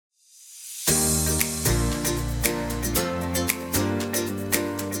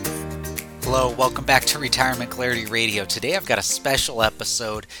Hello, welcome back to Retirement Clarity Radio. Today I've got a special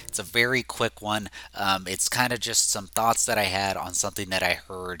episode. It's a very quick one. It's kind of just some thoughts that I had on something that I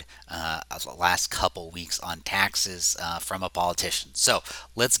heard the last couple weeks on taxes from a politician. So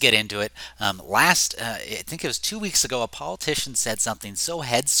let's get into it. I think it was 2 weeks ago, a politician said something so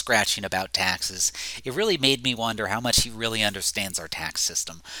head scratching about taxes. It really made me wonder how much he really understands our tax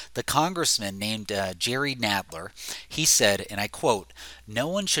system. The congressman named Jerry Nadler, he said, and I quote, "No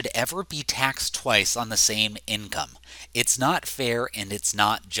one should ever be taxed twice on the same income. It's not fair and it's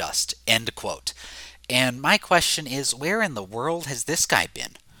not just," end quote. And my question is, where in the world has this guy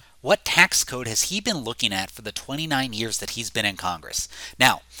been? What tax code has he been looking at for the 29 years that he's been in Congress?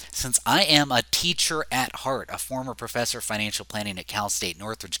 Now, since I am a teacher at heart, a former professor of financial planning at Cal State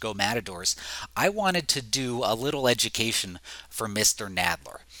Northridge, go Matadors, I wanted to do a little education for Mr.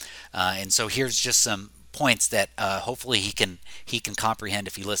 Nadler. And so here's just some points that hopefully he can comprehend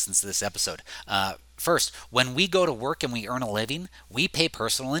if he listens to this episode. First, when we go to work and we earn a living, we pay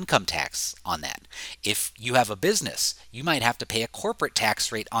personal income tax on that. If you have a business, you might have to pay a corporate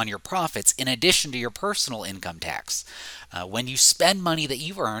tax rate on your profits in addition to your personal income tax. When you spend money that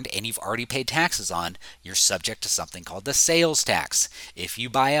you've earned and you've already paid taxes on, you're subject to something called the sales tax. If you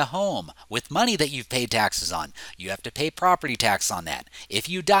buy a home with money that you've paid taxes on, you have to pay property tax on that. If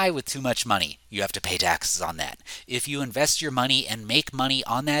you die with too much money, you have to pay taxes on that. If you invest your money and make money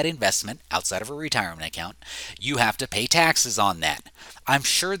on that investment outside of a retirement account, you have to pay taxes on that. I'm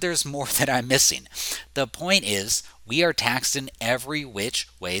sure there's more that I'm missing. The point is, we are taxed in every which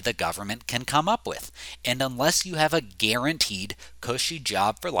way the government can come up with. And unless you have a guaranteed, cushy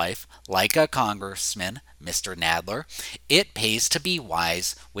job for life, like a congressman, Mr. Nadler, it pays to be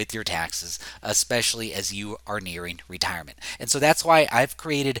wise with your taxes, especially as you are nearing retirement. And so that's why I've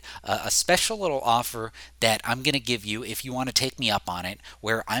created a special little offer that I'm going to give you if you want to take me up on it,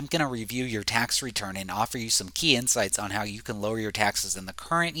 where I'm going to review your tax return and offer you some key insights on how you can lower your taxes in the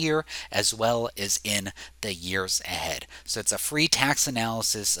current year as well as in the years ahead. So it's a free tax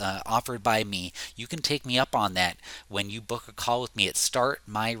analysis offered by me. You can take me up on that when you book a call with me at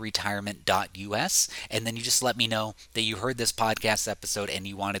startmyretirement.us, and then you just let me know that you heard this podcast episode and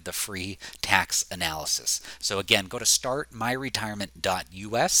you wanted the free tax analysis. So again, go to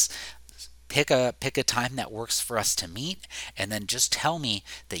startmyretirement.us. Pick a time that works for us to meet, and then just tell me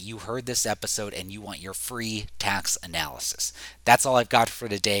that you heard this episode and you want your free tax analysis. That's all I've got for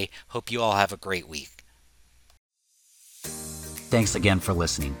today. Hope you all have a great week. Thanks again for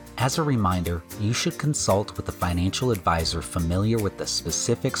listening. As a reminder, you should consult with a financial advisor familiar with the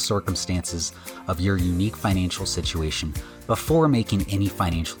specific circumstances of your unique financial situation before making any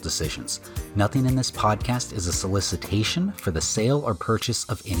financial decisions. Nothing in this podcast is a solicitation for the sale or purchase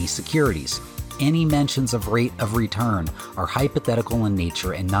of any securities. Any mentions of rate of return are hypothetical in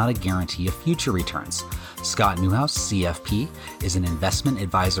nature and not a guarantee of future returns. Scott Newhouse, CFP, is an investment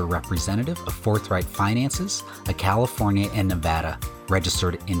advisor representative of Forthright Finances, a California and Nevada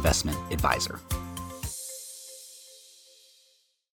registered investment advisor.